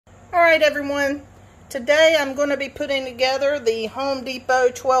Alright everyone, today I'm going to be putting together the Home Depot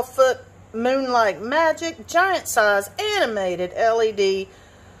 12-foot Moonlight Magic giant size animated LED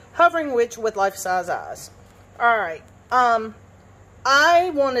hovering witch with life-size eyes. Alright,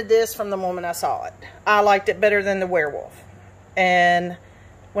 I wanted this from the moment I saw it. I liked it better than the werewolf. And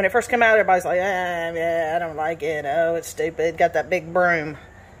when it first came out, everybody's like, yeah, I don't like it. Oh, it's stupid. Got that big broom.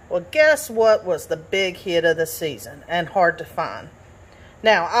 Well, guess what was the big hit of the season and hard to find?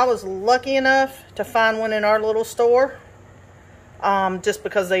 Now, I was lucky enough to find one in our little store. Just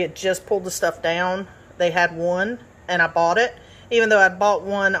because they had just pulled the stuff down. They had one, and I bought it. Even though I bought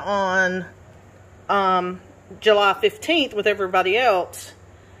one on July 15th with everybody else.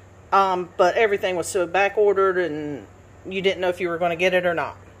 But everything was so back ordered, and you didn't know if you were going to get it or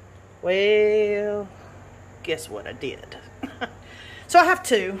not. Well, guess what I did. So I have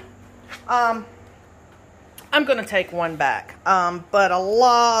two. I'm going to take one back. But a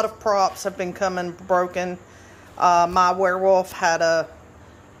lot of props have been coming broken. My werewolf had a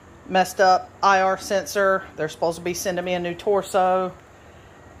messed up IR sensor. They're supposed to be sending me a new torso.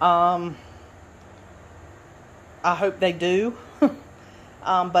 I hope they do.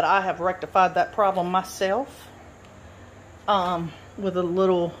 But I have rectified that problem myself. With a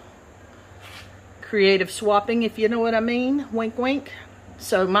little creative swapping, if you know what I mean. Wink, wink.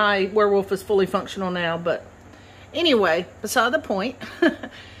 So my werewolf is fully functional now, but anyway, beside the point,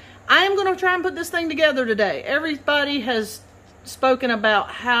 I am going to try and put this thing together today. Everybody has spoken about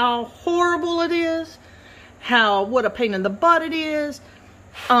how horrible it is, what a pain in the butt it is,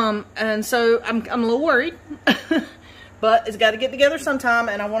 and so I'm a little worried, but it's got to get together sometime,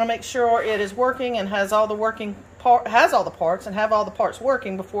 and I want to make sure it is working and has all the parts and have all the parts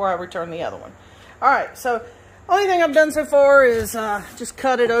working before I return the other one. All right, so only thing I've done so far is just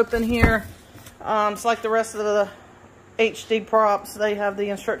cut it open here. It's like the rest of the HD props. They have the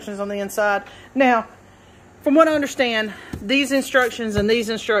instructions on the inside. Now, from what I understand, these instructions and these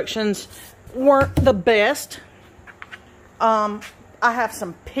instructions weren't the best. I have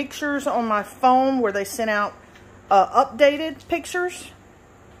some pictures on my phone where they sent out updated pictures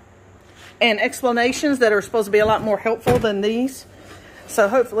and explanations that are supposed to be a lot more helpful than these. So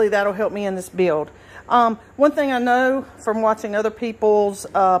hopefully that'll help me in this build. One thing I know from watching other people's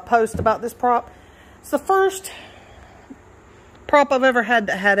posts about this prop, it's the first prop I've ever had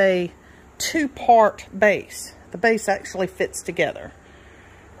that had a two-part base. The base actually fits together.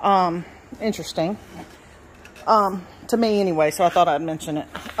 Interesting. To me anyway, so I thought I'd mention it.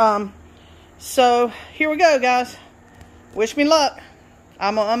 So here we go, guys. Wish me luck.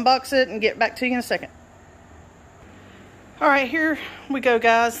 I'm going to unbox it and get back to you in a second. Alright, here we go,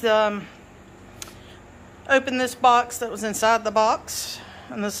 guys. Open this box that was inside the box,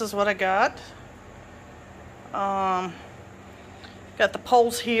 and this is what I got. Got the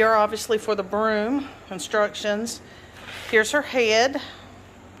poles here, obviously, for the broom. Instructions. Here's her head.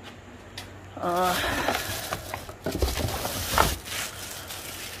 I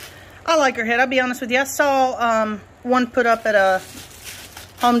like her head, I'll be honest with you. I saw one put up at a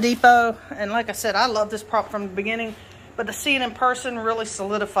Home Depot, and like I said, I love this prop from the beginning, but to see it in person really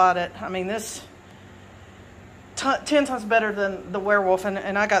solidified it. I mean, this 10 times better than the werewolf,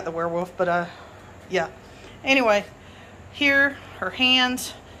 and I got the werewolf, but yeah. Anyway, here, her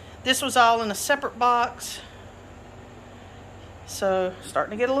hands. This was all in a separate box. So,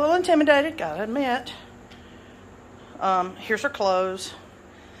 starting to get a little intimidated, gotta admit. Here's her clothes.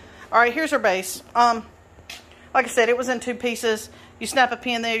 Alright, here's her base. Like I said, it was in two pieces. You snap a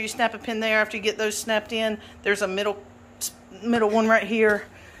pin there, you snap a pin there. After you get those snapped in, there's a middle one right here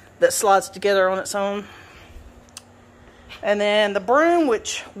that slides together on its own. And then the broom,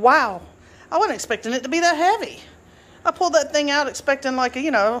 which, wow, I wasn't expecting it to be that heavy. I pulled that thing out expecting like a,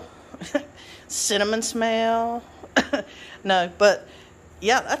 you know, cinnamon smell. No, but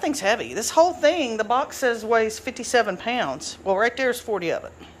yeah, that thing's heavy. This whole thing, the box says weighs 57 pounds. Well, right there's 40 of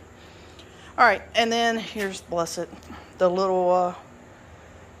it. All right, and then here's, bless it, the little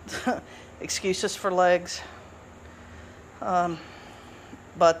excuses for legs. But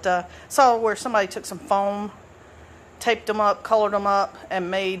saw where somebody took some foam, taped them up, colored them up, and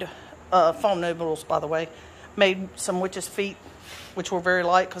made foam noodles, by the way. Made some witch's feet, which were very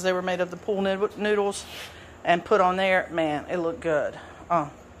light because they were made of the pool noodles, and put on there. Man, it looked good.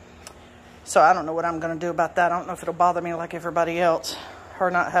 So I don't know what I'm going to do about that. I don't know if it'll bother me like everybody else,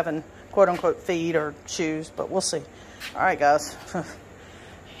 her not having quote-unquote feet or shoes, but we'll see. All right, guys.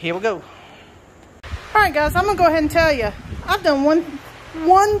 Here we go. All right, guys, I'm going to go ahead and tell you, I've done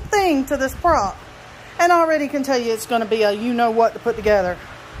one thing to this prop, and I already can tell you it's going to be a you-know-what to put together.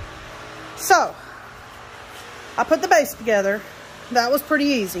 So, I put the base together, that was pretty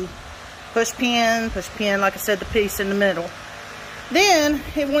easy. Push pin, like I said, the piece in the middle. Then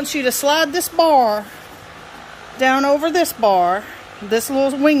it wants you to slide this bar down over this bar. This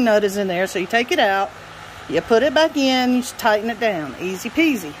little wing nut is in there, so you take it out, you put it back in, you just tighten it down. Easy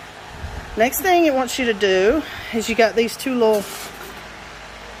peasy. Next thing it wants you to do is you got these two little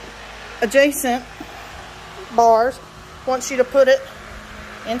adjacent bars. Wants you to put it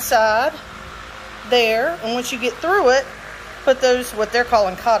inside there, and once you get through it, put those, what they're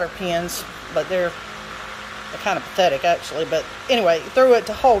calling cotter pins, but they're kind of pathetic actually, but anyway, through it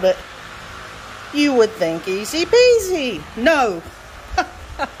to hold it. You would think easy peasy. No.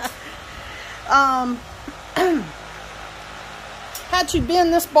 Had to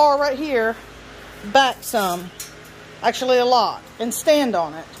bend this bar right here back some, actually a lot, and stand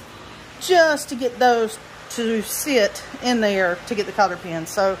on it just to get those to sit in there to get the cotter pins.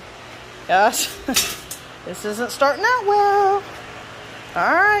 So gosh, this isn't starting out well.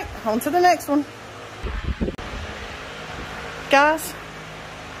 All right, on to the next one. Guys,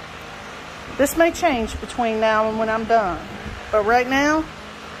 this may change between now and when I'm done, but right now,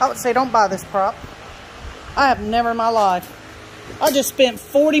 I would say don't buy this prop. I have never in my life. I just spent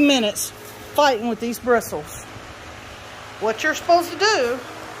 40 minutes fighting with these bristles. What you're supposed to do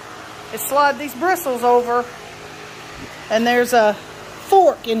is slide these bristles over, and there's a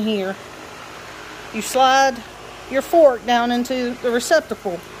fork in here. You slide your fork down into the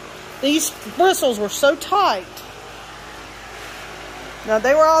receptacle. These bristles were so tight. Now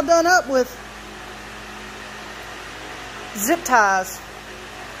they were all done up with zip ties.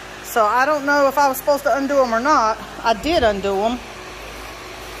 So I don't know if I was supposed to undo them or not. I did undo them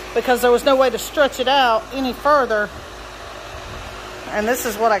because there was no way to stretch it out any further. And this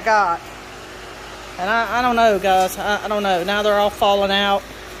is what I got. And I don't know, guys. I don't know. Now they're all falling out.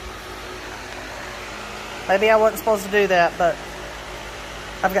 Maybe I wasn't supposed to do that, but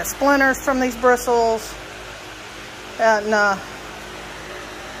I've got splinters from these bristles. And not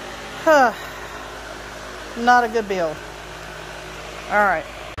a good build. Alright.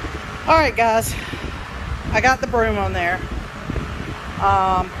 Alright guys, I got the broom on there.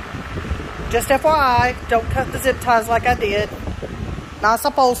 Just FYI, don't cut the zip ties like I did. Not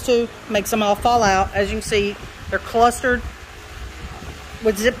supposed to. Makes them all fall out. As you can see, they're clustered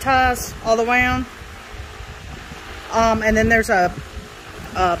with zip ties all the way on. And then there's a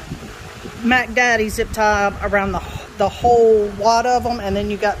Mac Daddy zip tie around the whole wad of them, and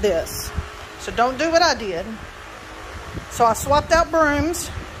then you got this. So don't do what I did. So I swapped out brooms,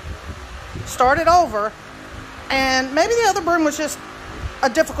 started over, and maybe the other broom was just a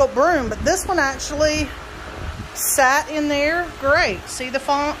difficult broom, but this one actually sat in there great. See the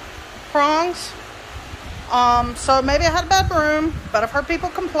prongs? So maybe I had a bad broom, but I've heard people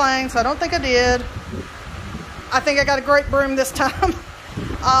complain, so I don't think I did. I think I got a great broom this time.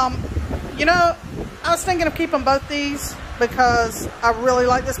 You know, I was thinking of keeping both these because I really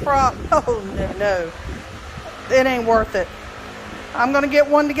like this prop. Oh, no. It ain't worth it. I'm going to get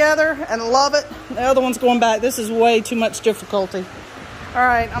one together and love it. The other one's going back. This is way too much difficulty. All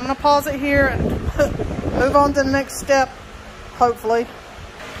right, I'm going to pause it here and move on to the next step, hopefully.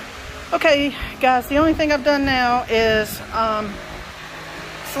 Okay, guys, the only thing I've done now is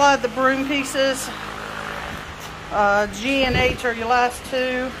slide the broom pieces. G and H are your last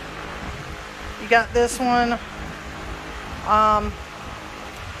two. You got this one.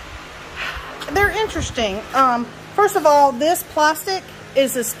 They're interesting. First of all, this plastic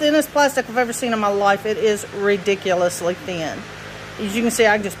is the thinnest plastic I've ever seen in my life. It is ridiculously thin. As you can see,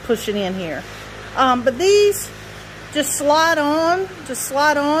 I can just push it in here. But these just slide on. Just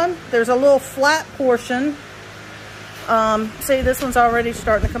slide on. There's a little flat portion. See, this one's already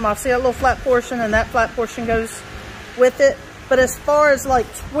starting to come off. See that little flat portion, and that flat portion goes with it. But as far as like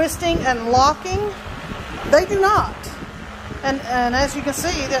twisting and locking, they do not. And as you can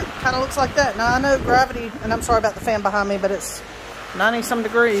see, that kind of looks like that. Now I know gravity, and I'm sorry about the fan behind me, but it's 90-some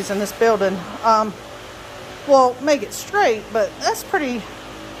degrees in this building. Will make it straight, but that's pretty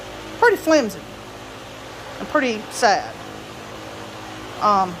flimsy and pretty sad.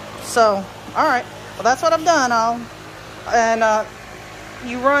 So all right, well that's what I've done.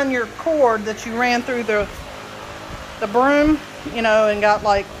 You run your cord that you ran through the broom, you know, and got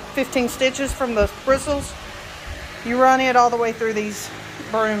like 15 stitches from the bristles. You run it all the way through these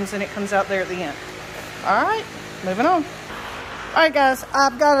brooms, and it comes out there at the end. All right, moving on. All right, guys,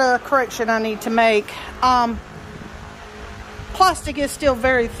 I've got a correction I need to make. Plastic is still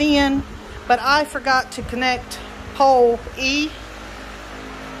very thin, but I forgot to connect pole E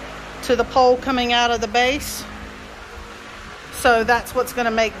to the pole coming out of the base. So that's what's going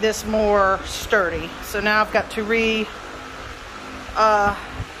to make this more sturdy. So now I've got to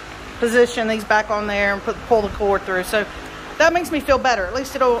position these back on there and pull the cord through. So that makes me feel better. At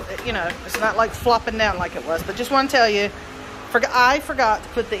least it'll, you know, it's not like flopping down like it was. But just want to tell you, I forgot to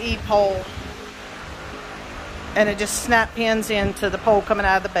put the E pole, and it just snap pins into the pole coming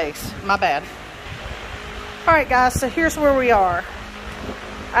out of the base. My bad. All right, guys, so here's where we are.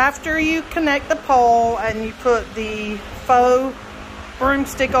 After you connect the pole and you put the faux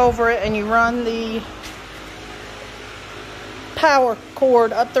broomstick over it and you run the power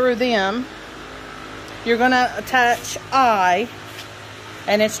cord up through them, you're gonna attach I,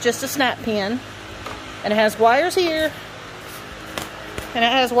 and it's just a snap pin, and it has wires here and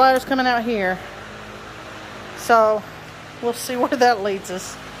it has wires coming out here. So we'll see where that leads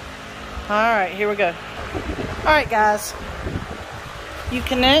us. All right, here we go. All right, guys, you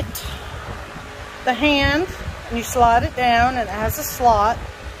connect the hand and you slide it down, and it has a slot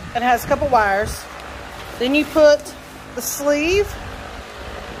and it has a couple wires. Then you put the sleeve,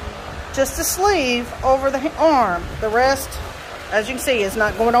 just the sleeve, over the arm. The rest, as you can see, is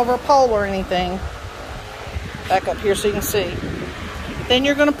not going over a pole or anything. Back up here so you can see. Then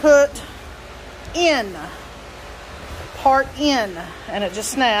you're going to put in, part in, and it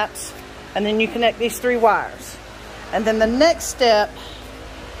just snaps, and then you connect these 3 wires. And then the next step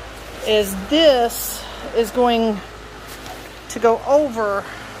is this is going to go over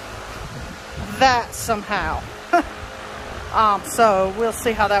that somehow. So we'll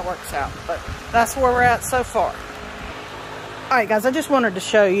see how that works out, but that's where we're at so far. All right, guys, I just wanted to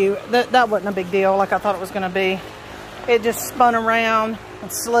show you that that wasn't a big deal like I thought it was going to be. It just spun around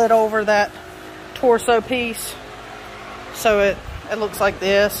and slid over that torso piece, so it looks like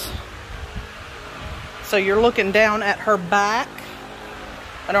this. So you're looking down at her back,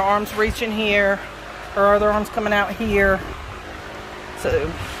 and her arms reaching here, her other arm's coming out here. So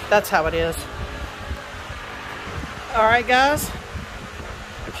that's how it is. All right, guys,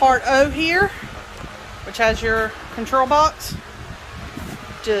 part O here, which has your control box,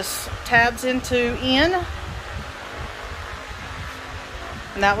 just tabs into in,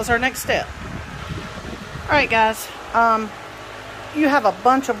 and that was our next step. All right, guys, you have a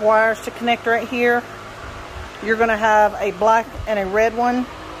bunch of wires to connect right here. You're going to have a black and a red one.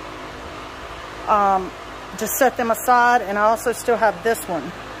 Just set them aside, and I also still have this one.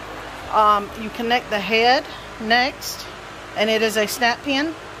 You connect the head next, and it is a snap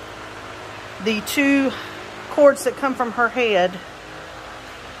pin. The 2 cords that come from her head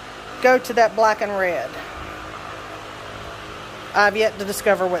go to that black and red. I've yet to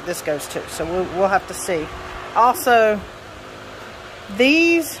discover what this goes to, so we'll have to see. Also,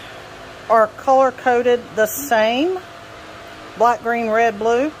 these are color coded the same, black, green, red,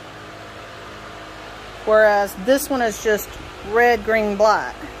 blue, whereas this one is just red, green,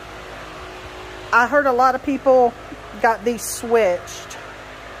 black. I heard a lot of people got these switched,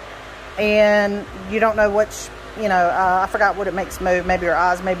 and you don't know which, you know, I forgot what it makes move, maybe her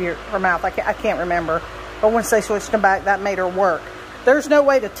eyes, maybe her mouth, I can't remember. But once they switched them back, that made her work. There's no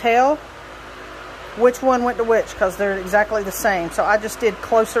way to tell which one went to which, because they're exactly the same. So I just did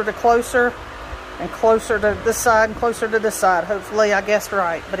closer to closer, and closer to this side, and closer to this side. Hopefully I guessed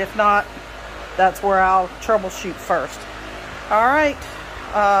right, but if not, that's where I'll troubleshoot first. All right,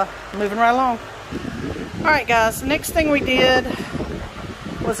 moving right along. All right, guys, next thing we did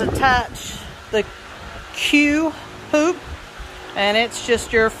was attach the Q hoop, and it's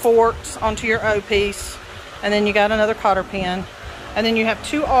just your forks onto your O piece, and then you got another cotter pin, and then you have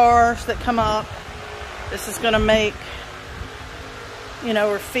 2 R's that come up. This is going to make, you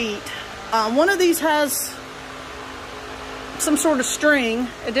know, her feet. One of these has some sort of string.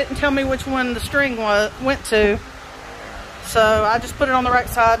 It didn't tell me which one the string went to, so I just put it on the right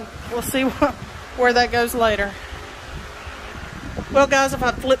side. We'll see where that goes later. Well, guys, if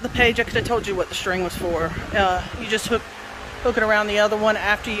I flipped the page, I could have told you what the string was for. You just hook it around the other one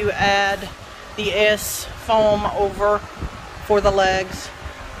after you add the S foam over for the legs.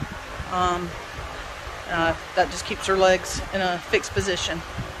 That just keeps her legs in a fixed position.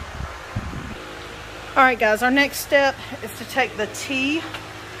 All right, guys, our next step is to take the T,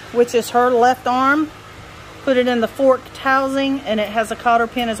 which is her left arm, put it in the forked housing, and it has a cotter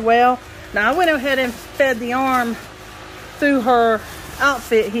pin as well. Now, I went ahead and fed the arm through her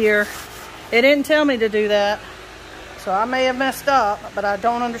outfit here. It didn't tell me to do that, so I may have messed up, but I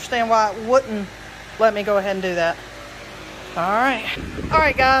don't understand why it wouldn't let me go ahead and do that. All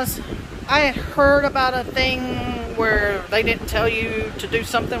right, guys, I heard about a thing where they didn't tell you to do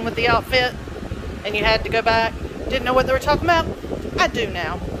something with the outfit and you had to go back. Didn't know what they were talking about. I do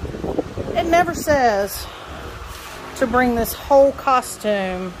now. It never says to bring this whole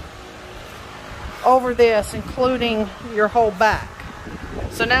costume over this, including your whole back.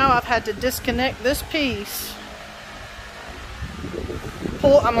 So now I've had to disconnect this piece.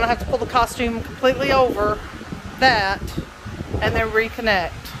 I'm gonna have to pull the costume completely over that and then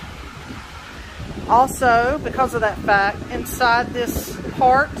reconnect. Also, because of that fact, inside this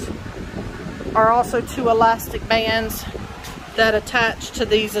part are also 2 elastic bands that attach to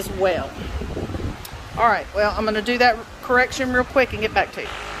these as well. All right, well, I'm gonna do that correction real quick and get back to you.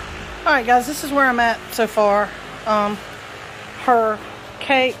 All right, guys, this is where I'm at so far. Her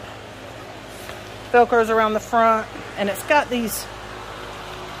cape Velcros around the front, and it's got these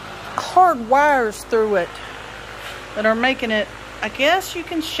hard wires through it that are making it, I guess you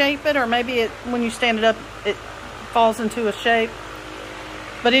can shape it, or maybe it, when you stand it up, it falls into a shape.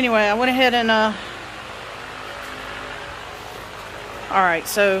 But anyway, I went ahead and all right,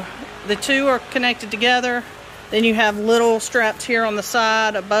 so the 2 are connected together. Then you have little straps here on the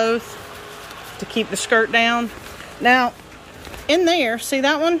side of both to keep the skirt down. Now, in there, see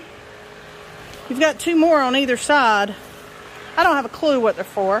that one? You've got 2 more on either side. I don't have a clue what they're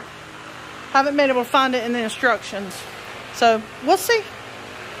for. Haven't been able to find it in the instructions. So, we'll see.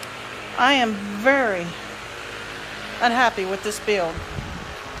 I am very unhappy with this build.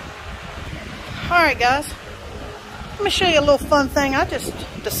 Alright guys, let me show you a little fun thing I just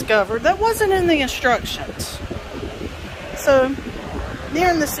discovered that wasn't in the instructions. So,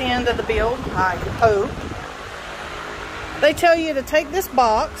 nearing this end of the build, I hope, they tell you to take this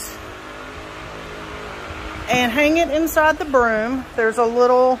box and hang it inside the broom. There's a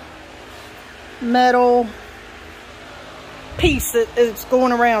little metal piece that is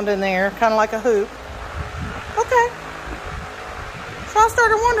going around in there, kind of like a hoop. Okay. So I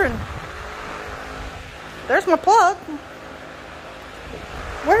started wondering, there's my plug.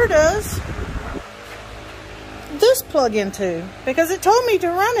 Where does this plug into? Because it told me to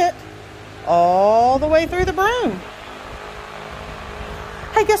run it all the way through the broom.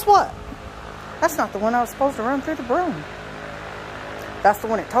 Hey, guess what? That's not the one I was supposed to run through the broom. That's the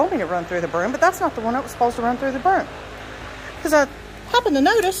one it told me to run through the broom, but that's not the one that was supposed to run through the broom. Because I happened to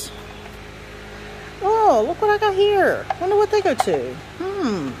notice, oh, look what I got here. Wonder what they go to.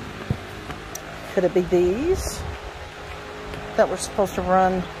 Could it be these that were supposed to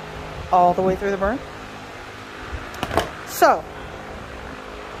run all the way through the broom? So,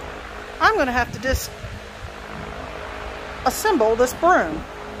 I'm going to have to disassemble this broom.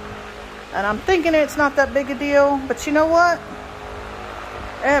 And I'm thinking it's not that big a deal, but you know what?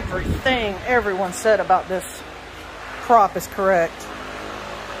 Everything everyone said about this prop is correct.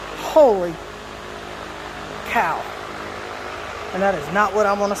 Holy cow. And that is not what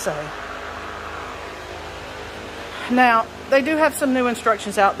I want to say. Now, they do have some new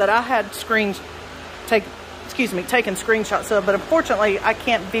instructions out that I had taken screenshots of, but unfortunately I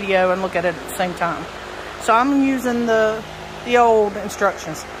can't video and look at it at the same time. So I'm using the old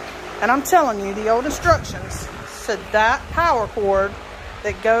instructions. And I'm telling you, the old instructions said that power cord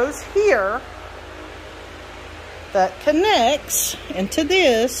that goes here, that connects into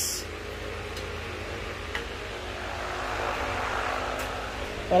this.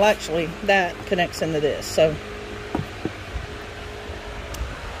 Well, actually, that connects into this. So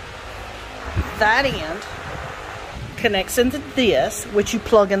that end connects into this, which you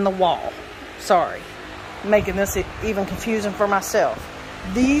plug in the wall. Sorry, making this even confusing for myself.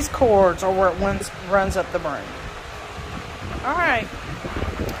 These cords are where it runs up the broom. All right,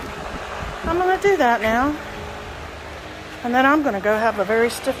 I'm gonna do that now, and then I'm gonna go have a very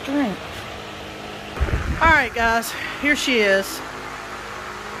stiff drink. All right, guys, here she is,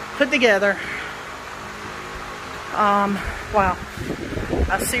 put together. Wow,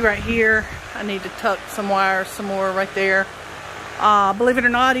 I see right here, I need to tuck some wires some more right there. Believe it or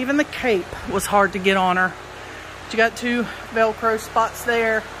not, even the cape was hard to get on her. She got 2 Velcro spots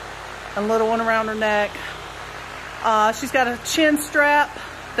there, a little one around her neck. She's got a chin strap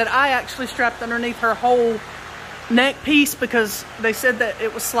that I actually strapped underneath her whole neck piece because they said that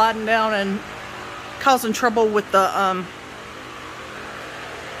it was sliding down and causing trouble with the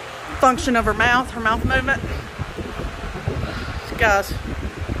function of her mouth movement. Guys,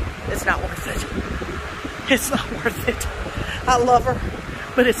 it's not worth it. It's not worth it. I love her,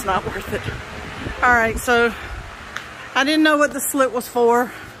 but it's not worth it. All right, so I didn't know what the slit was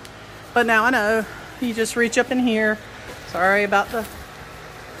for, but now I know. You just reach up in here. Sorry about the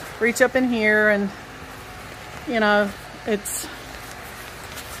reach up in here, and you know, it's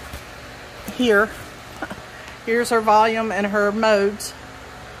here. Here's her volume and her modes.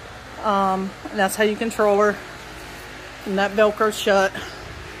 And that's how you control her. And that Velcro's shut.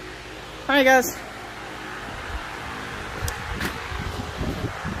 Alright guys.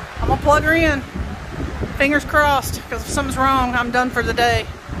 I'm gonna plug her in. Fingers crossed, because if something's wrong, I'm done for the day.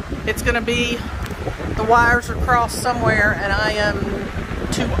 It's gonna be, the wires are crossed somewhere, and I am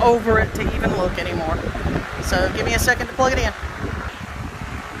too over it to even look anymore. So give me a second to plug it in.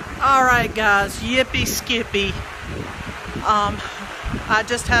 All right, guys, yippee skippy. I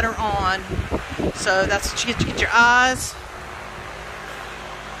just had her on, so that's what you get your eyes,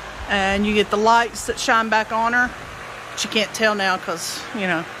 and you get the lights that shine back on her. But you can't tell now because, you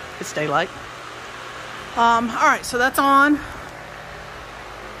know, it's daylight. All right, so that's on.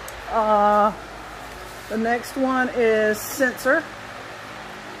 The next one is sensor.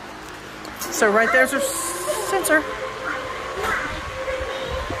 So right there's her sensor.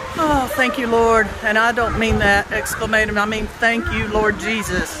 Oh, thank you, Lord. And I don't mean that exclamating. I mean, thank you, Lord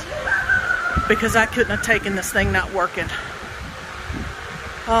Jesus. Because I couldn't have taken this thing not working.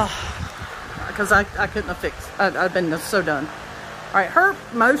 Oh, because I couldn't have fixed. I've been so done. All right, her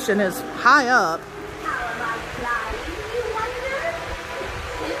motion is high up.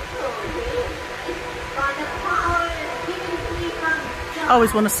 I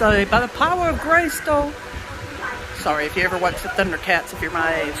always want to say, by the power of grace, though. Sorry if you ever watch the Thundercats if you're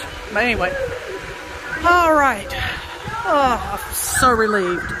my age. But anyway. All right. Oh, I'm so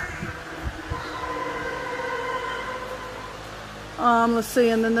relieved. Let's see.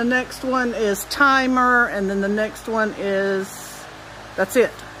 And then the next one is timer. And then the next one is, that's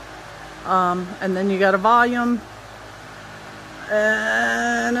it. And then you got a volume.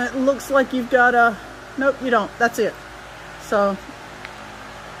 And it looks like you've got a, nope, you don't. That's it. So,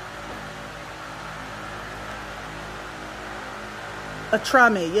 a try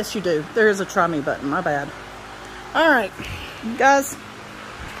me. Yes, you do. There is a try me button. My bad. All right, guys.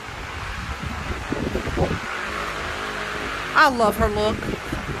 I love her look.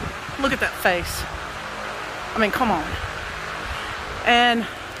 Look at that face. I mean, come on. And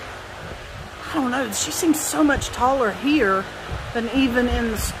I don't know. She seems so much taller here than even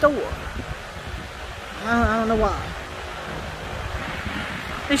in the store. I don't know why.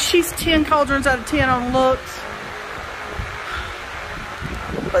 And she's 10 cauldrons out of 10 on looks.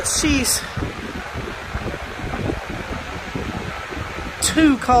 But she's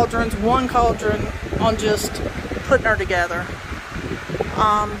 2 cauldrons, 1 cauldron on just putting her together.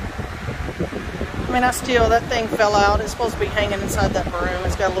 I mean, that thing fell out. It's supposed to be hanging inside that broom.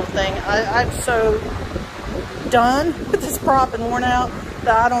 It's got a little thing. I'm so done with this prop and worn out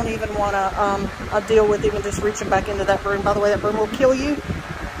that I don't even want to deal with even just reaching back into that broom. By the way, that broom will kill you.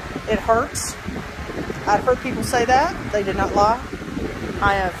 It hurts. I've heard people say that. They did not lie.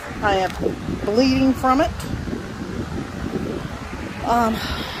 I am bleeding from it.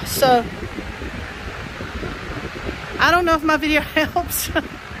 So I don't know if my video helps.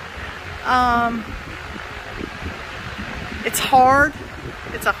 It's hard.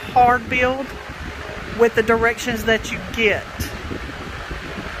 It's a hard build with the directions that you get.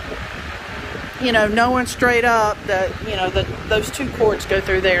 You know, knowing straight up that, you know, that those 2 cords go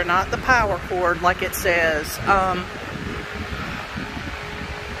through there, not the power cord like it says.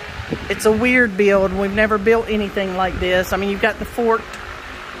 It's a weird build. We've never built anything like this. I mean, you've got the forked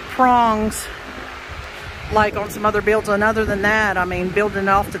prongs like on some other builds, and other than that, I mean, building it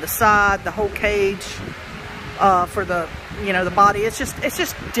off to the side, the whole cage for the, you know, the body, it's just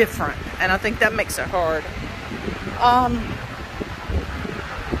different, and I think that makes it hard.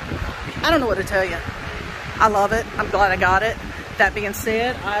 I don't know what to tell you. I love it. I'm glad I got it. That being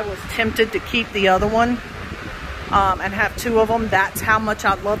said, I was tempted to keep the other one and have 2 of them. That's how much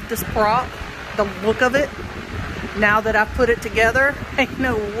I love this prop, the look of it. Now that I've put it together, ain't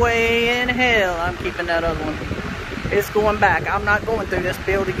no way in hell I'm keeping that other one. It's going back. I'm not going through this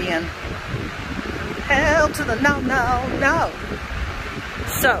build again. Hell to the no, no, no.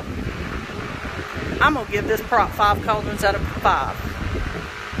 So, I'm going to give this prop 5 cauldrons out of 5.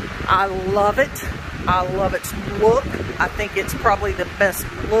 I love it. I love its look. I think it's probably the best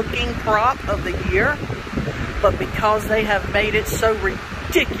looking prop of the year. But because they have made it so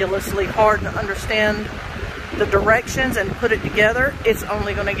ridiculously hard to understand the directions and put it together, it's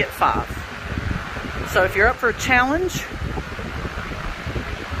only going to get 5. So if you're up for a challenge,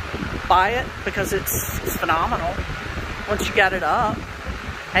 buy it, because it's phenomenal once you got it up.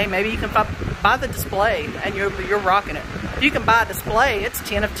 Hey, maybe you can buy the display and you're rocking it. If you can buy a display, it's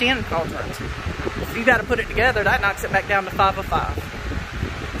 10 of 10 cauldrons. If you got to put it together, that knocks it back down to 5 of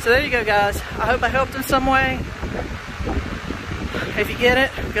 5. So there you go, guys. I hope I helped in some way. If you get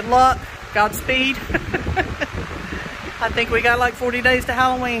it, good luck. Godspeed. I think we got like 40 days to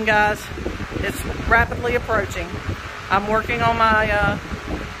Halloween, guys. It's rapidly approaching. I'm working on my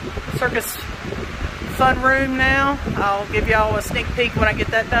circus fun room now. I'll give y'all a sneak peek when I get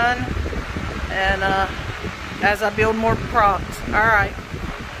that done. And as I build more props. All right.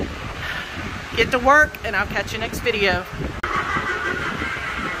 Get to work, and I'll catch you next video.